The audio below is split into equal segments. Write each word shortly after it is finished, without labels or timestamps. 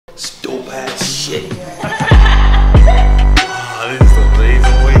shit. Oh, this is amazing.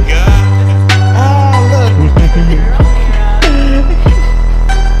 Oh my God. Oh, look.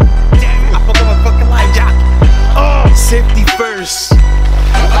 Damn it, I forgot my fucking life jacket. Oh, safety first. Okay,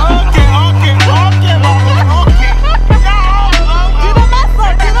 okay, okay, mama, okay. Give a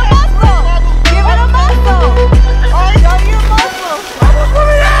muscle, give a muscle. Give it a muscle. Oh, show your muscle.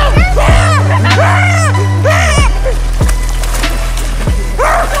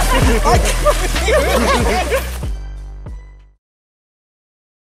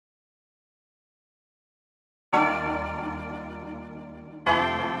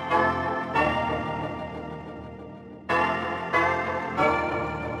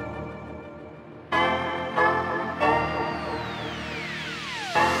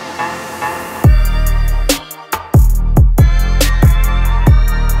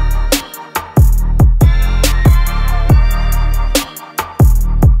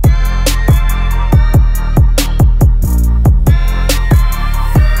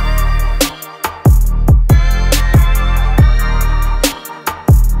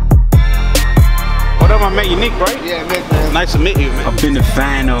 Nick, right? Yeah, Nick, man. Nice to meet you, man. I've been a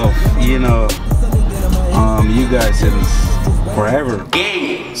fan of, you know, you guys since forever.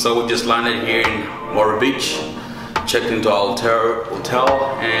 Gang! So we just landed here in Myrtle Beach, checked into our hotel,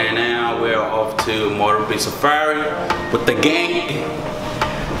 and now we're off to Myrtle Beach Safari with the gang.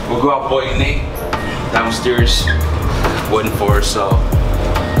 We'll go out, boy Nick, downstairs, waiting for us. So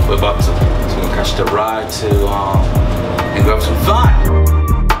we're about to catch the ride to and go have some fun.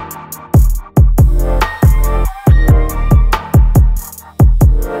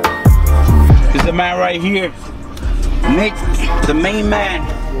 The man right here, Nick, the main man.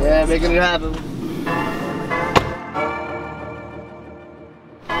 Yeah, making it happen.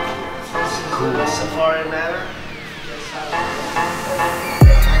 Cool safari manor.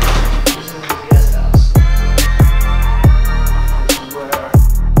 This is the guest house. This is where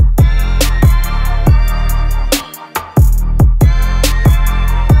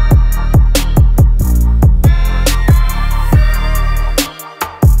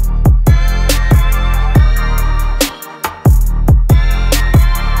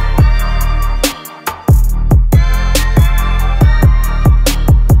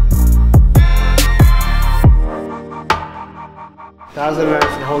 1,000 men for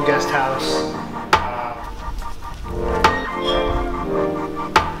the whole guest house.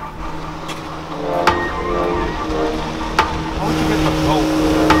 How would you get the boat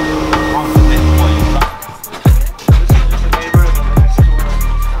on the net while you try? This is just a neighbor and the next door.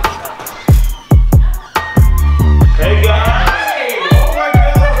 Hey guys! Hey! Oh my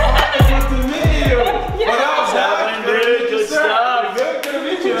God! Nice to meet you! What else happening, dude? Good stuff. Good to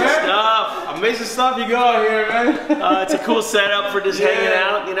meet you, man. Good stuff. Amazing stuff you got here, man. It's a cool setup for just hanging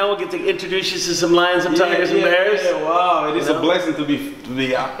out. You know, we'll get to introduce you to some lions, some tigers, and bears. Yeah, wow, it is a blessing to be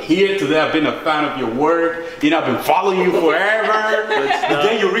here today. I've been a fan of your work. You know, I've been following you forever. And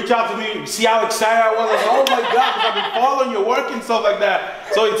then you reach out to me, see how excited I was. I was like, oh my God, because I've been following your work and stuff like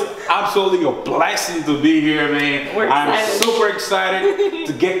that. So it's absolutely a blessing to be here, man. I'm super excited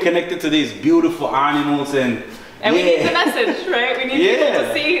to get connected to these beautiful animals and we need the message, right? We need people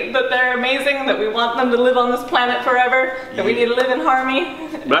to see that they're amazing, that we want them to live on this planet forever, that we need to live in harmony.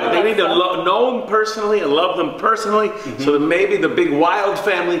 Right, they need to know them personally and love them personally, so that maybe the big wild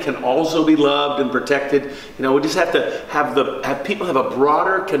family can also be loved and protected. You know, we just have to have people have a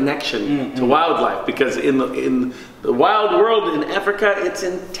broader connection to wildlife, because in the wild world in Africa, it's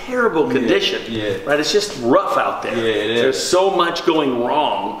in terrible condition. Right, it's just rough out there. There's so much going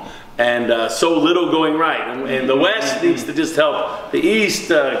wrong. And so little going right, and the West needs to just help the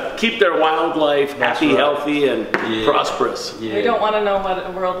East keep their wildlife happy, healthy, and prosperous. We don't want to know what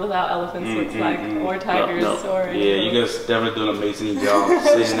a world without elephants looks like, or tigers, or you guys definitely do an amazing job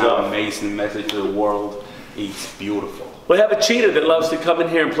sending out an amazing message to the world. It's beautiful. We have a cheetah that loves to come in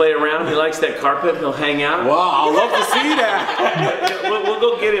here and play around. He likes that carpet. He'll hang out. Wow, I'd love to see that. We'll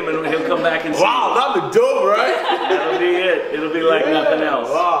go get him and he'll come back and see. Wow, that'd be dope, right? That'll be it. It'll be like nothing else.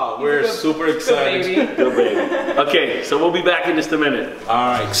 Wow, we're super excited. Good baby. Okay, so we'll be back in just a minute.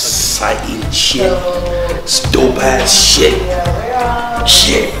 Alright, exciting shit. Dope ass shit.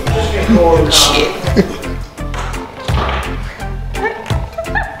 Shit. Shit.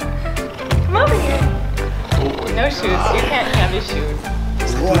 Come over here. No shoes. You can't have his shoes. I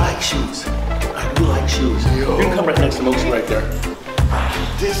do like shoes. I do like shoes. You can come right next to Moshi right there.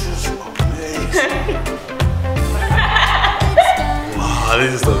 This is amazing. Wow,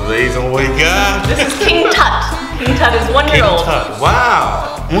 this is amazing. Oh my God. This is King Tut. King Tut is 1 year old.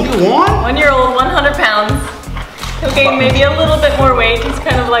 Wow. Only one? 1 year old, 100 pounds. He'll gain maybe a little bit more weight. He's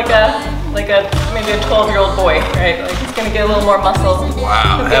kind of like a like maybe a 12-year-old boy, right? Like he's gonna get a little more muscle.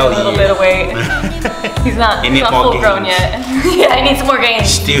 Wow, He'll gain a little bit of weight. He's not full grown yet. Yeah, he needs more gains.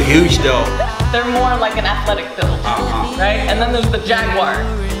 Still huge though. They're more like an athletic build, right? And then there's the jaguar.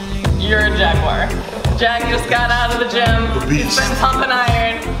 You're a jaguar. Jag just got out of the gym. He's been pumping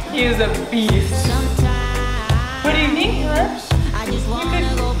iron. He is a beast. What do you need, huh?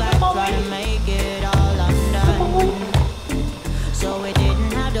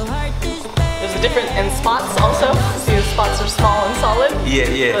 There's a different in spots also. See, the spots are small and solid.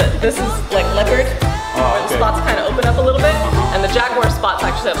 Yeah. But this is like leopard, where the spots kind of open up a little bit, and the jaguar spots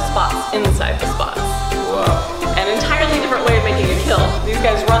actually have spots inside the spots. Wow. An entirely different way of making a kill. These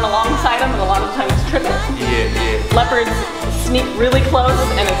guys run alongside them and a lot of times trip it. Yeah. Leopards sneak really close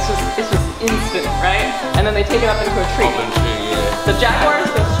and it's just instant, right? And then they take it up into a tree. The jaguars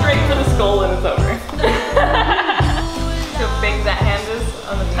go straight for the skull and it's over. See how big that hand is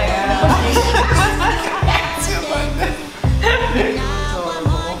on the tight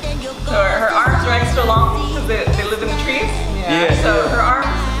So her arms are extra long because they live in the trees. Yeah. So her arms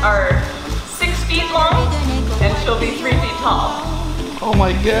are 6 feet long and she'll be 3 feet tall. Oh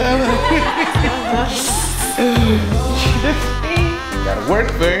my God. You gotta work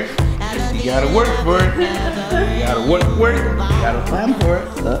for it. You gotta work for it. You gotta work for it. You gotta plan for it.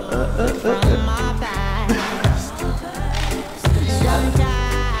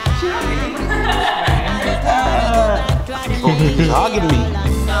 Oh, he's hugging me.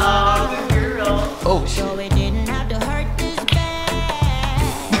 Oh, girl. Oh, shit.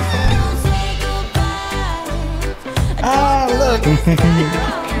 Ah, look.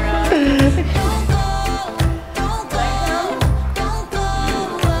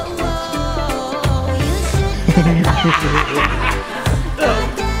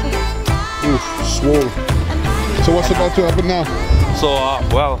 Oof, swole. So what's about to happen now? So,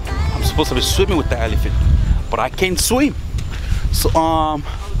 well, I'm supposed to be swimming with the elephant, but I can't swim. So,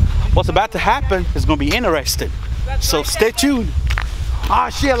 what's about to happen is gonna be interesting. So stay tuned. Oh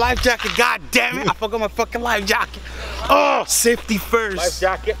shit, life jacket, god damn it. I forgot my fucking life jacket. Oh, safety first. Life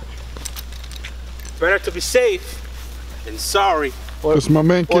jacket. Better to be safe than sorry. Because my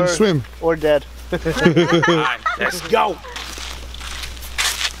man can swim. Or dead. Alright, let's go.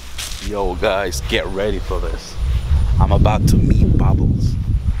 Yo guys, get ready for this. I'm about to meet Bubbles,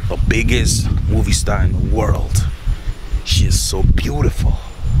 the biggest movie star in the world. She is so beautiful.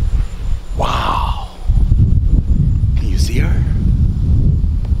 Wow. Can you see her?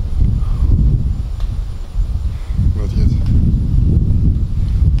 Not yet.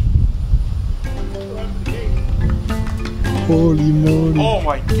 Holy moly. Oh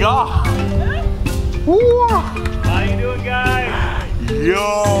my God. How you doing, guys?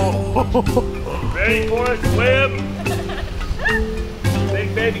 Yo. Ready for a swim? Big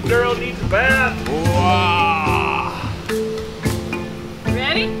baby girl needs a bath. Wow.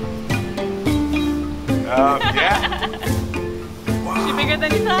 Ready? Yeah. Is she bigger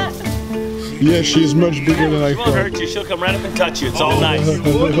than you thought? Yeah, she's much bigger than I She won't thought. hurt you. She'll come right up and touch you. It's all nice. It's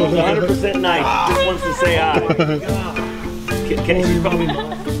 100% nice. Just wants to say hi. She's probably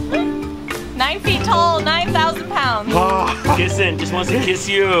 9 feet tall, 9,000 pounds. kissing. Just wants to kiss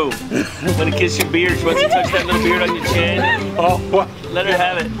you. Want to kiss your beard. She wants to touch that little beard on your chin. Oh, what? Let her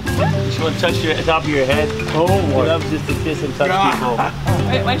have it. She wants to touch your top of your head. Oh, she loves just to kiss and touch people.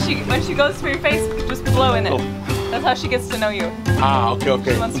 Wait, when she goes for your face, just blow in it. That's how she gets to know you. Ah, okay,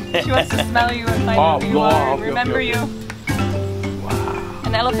 okay. She wants to smell you and find out who you are and remember you. Wow.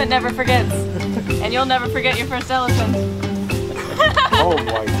 An elephant never forgets. And you'll never forget your first elephant. Oh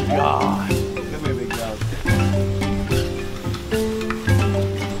my God.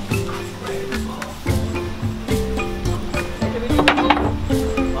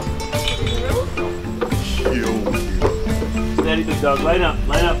 Steady, big dog. Line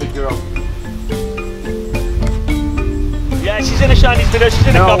up, big girl. Yeah, she's in a Shawnee's video. She's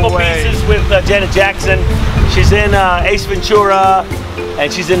in a couple pieces with Janet Jackson. She's in Ace Ventura,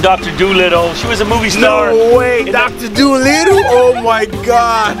 and she's in Dr. Dolittle. She was a movie star. No way, Dr. Dolittle? Oh my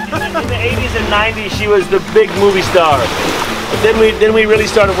God. In the 80s and 90s, she was the big movie star. But then we really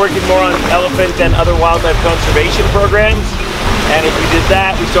started working more on elephant and other wildlife conservation programs. And as we did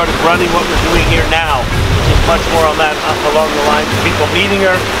that, we started running what we're doing here now, which is much more on that along the lines of people meeting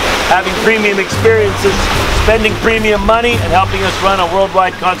her, having premium experiences, spending premium money, and helping us run a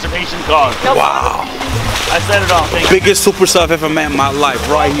worldwide conservation cause. Wow. I said it all. Thank you. Biggest superstar I've ever met in my life,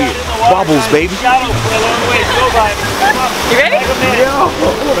 right here. Bubbles, baby. Shadow for a long way to go by. You ready?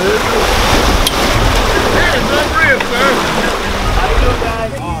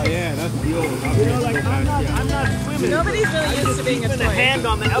 Oh yeah, that's beautiful. Nobody's really used to being a Put a toy. hand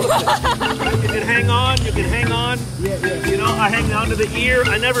on the elephant. You can hang on, you can hang on. You know, I hang on to the ear.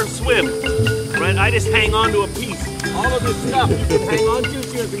 I never swim, right? I just hang on to a piece. All of this stuff you can hang on to,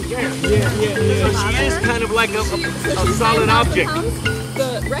 she doesn't care. So she is kind of like a solid object.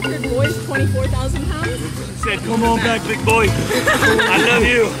 The record boy is 24,000 pounds. Said, come on back, big boy. I love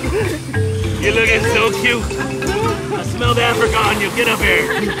you. You're looking so cute. I smelled Africa on you. Get up here.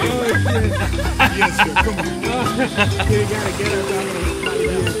 Yes, sir. Come on. You gotta get her down.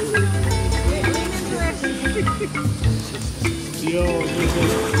 Yo,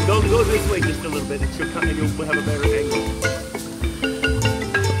 Go this way just a little bit. You'll have a better angle.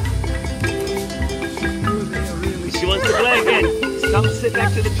 She wants to play again. Come sit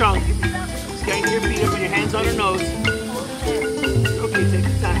next to the trunk. Skank your feet up and your hands on her nose. Okay, take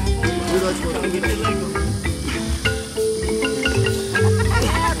your time. Try to get your leg over.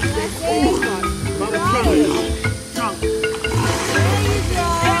 Trunk.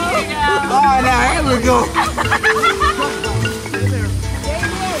 Oh, now here we go.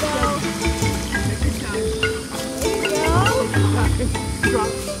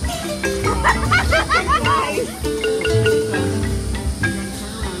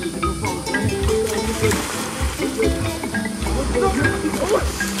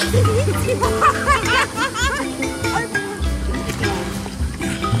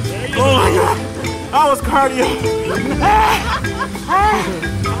 Oh my God! That was cardio.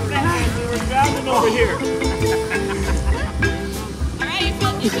 We were drowning over here. Alright,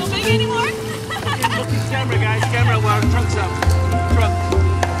 you feel big anymore? Look at the camera, guys. Camera while our trunk's up. Trunk.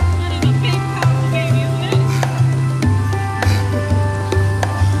 That is a big powerful baby, isn't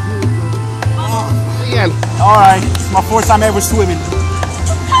it? All right, it's my first time ever swimming.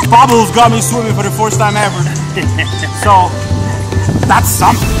 Bubbles got me swimming for the first time ever. So, that's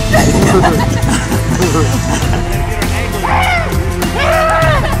something. Get me out of here!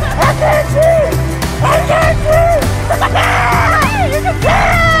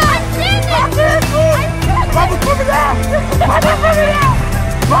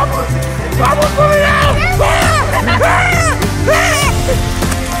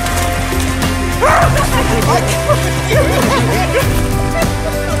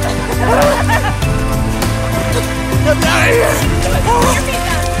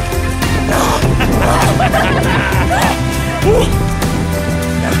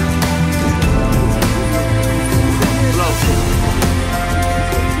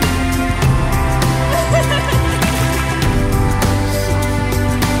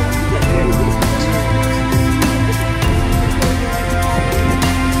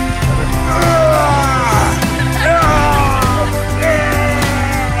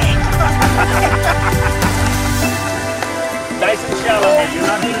 Nice and shallow here. You're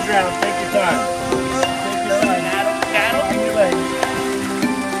not going to drown. Take your time. Take your time. Paddle and your legs.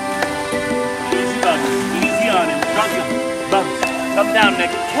 Easy, Bubbles. Easy on him. Drunk him. Bubbles. Come down,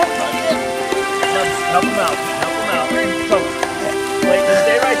 Nick. Bubbles. Help him out. Help him out. Trunk. Wait,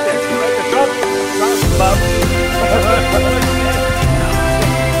 stay right there. Stay right there. Trunk. Trunk, Bubbles.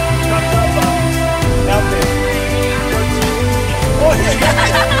 Trunk, Bubbles. Out there. Oh, yeah.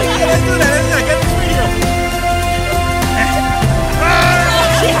 Let's do that. Let's do that. Get this video.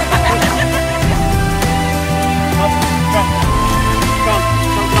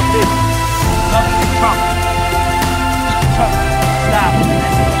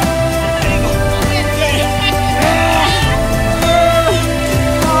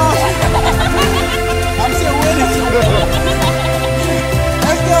 I'm still winning.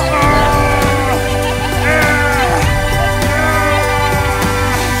 Let's go.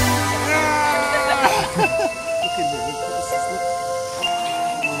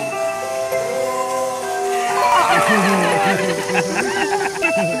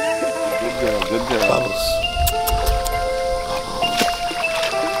 good girl. Bubbles.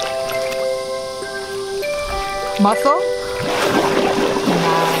 Muscle?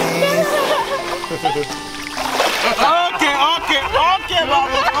 Okay,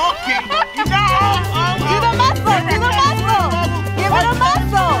 Bubbles, okay. Give the muscle! Give the muscle! Give it a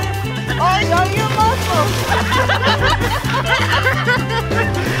muscle! Oh, show your muscle!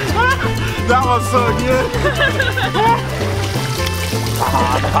 That was so good.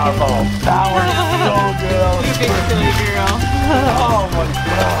 Powerful. That was so good. You big silly girl. Oh my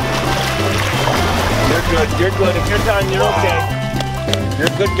God. You're good. You're good. If you're done, you're okay. You're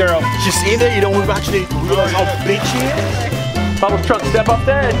a good girl. You see that? You don't actually realize how big she is? Bubbles, Trunk, step up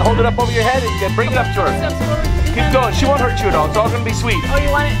there and hold it up over your head and bring it up to her. Keep going. She won't hurt you at all. It's all going to be sweet. Oh, you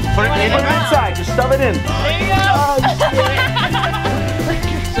want it? Put it inside. Just shove it in. There you go.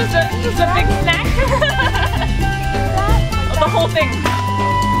 Just a big snack. The whole thing.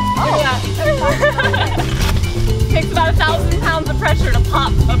 Oh. Takes about 1,000 pounds of pressure to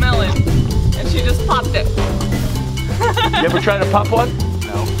pop a melon. And she just popped it. You ever try to pop one?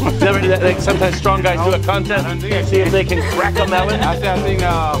 No. Never. Like, sometimes strong guys do a contest. See if they can crack a melon. I think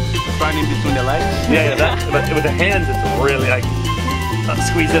people trying in between the legs. Yeah, but with the hands, it's really like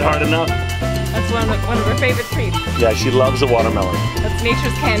squeeze it hard enough. That's one of her favorite treats. Yeah, she loves a watermelon. That's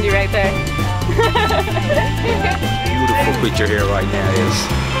nature's candy right there. Beautiful picture here right now is.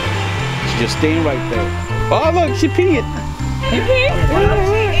 She's just staying right there. Oh look, she peed. You pee?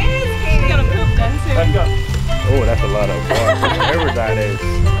 She's gonna poop then soon. Oh, that's a lot of water. Whatever that is.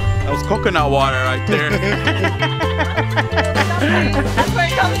 That was coconut water right there. That's where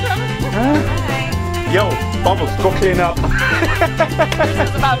it comes from? Yo, Bubbles, go clean up. This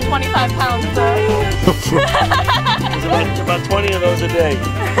is about 25 pounds though. There's about 20 of those a day.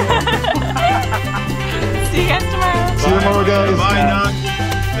 See you guys tomorrow. See you tomorrow, guys. Bye, Doc.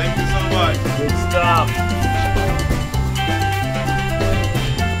 Thank you so much. Good stuff.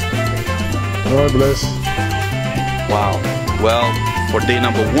 Lord bless. Wow. Well, for day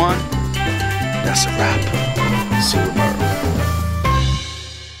number 1, that's a wrap. See you tomorrow.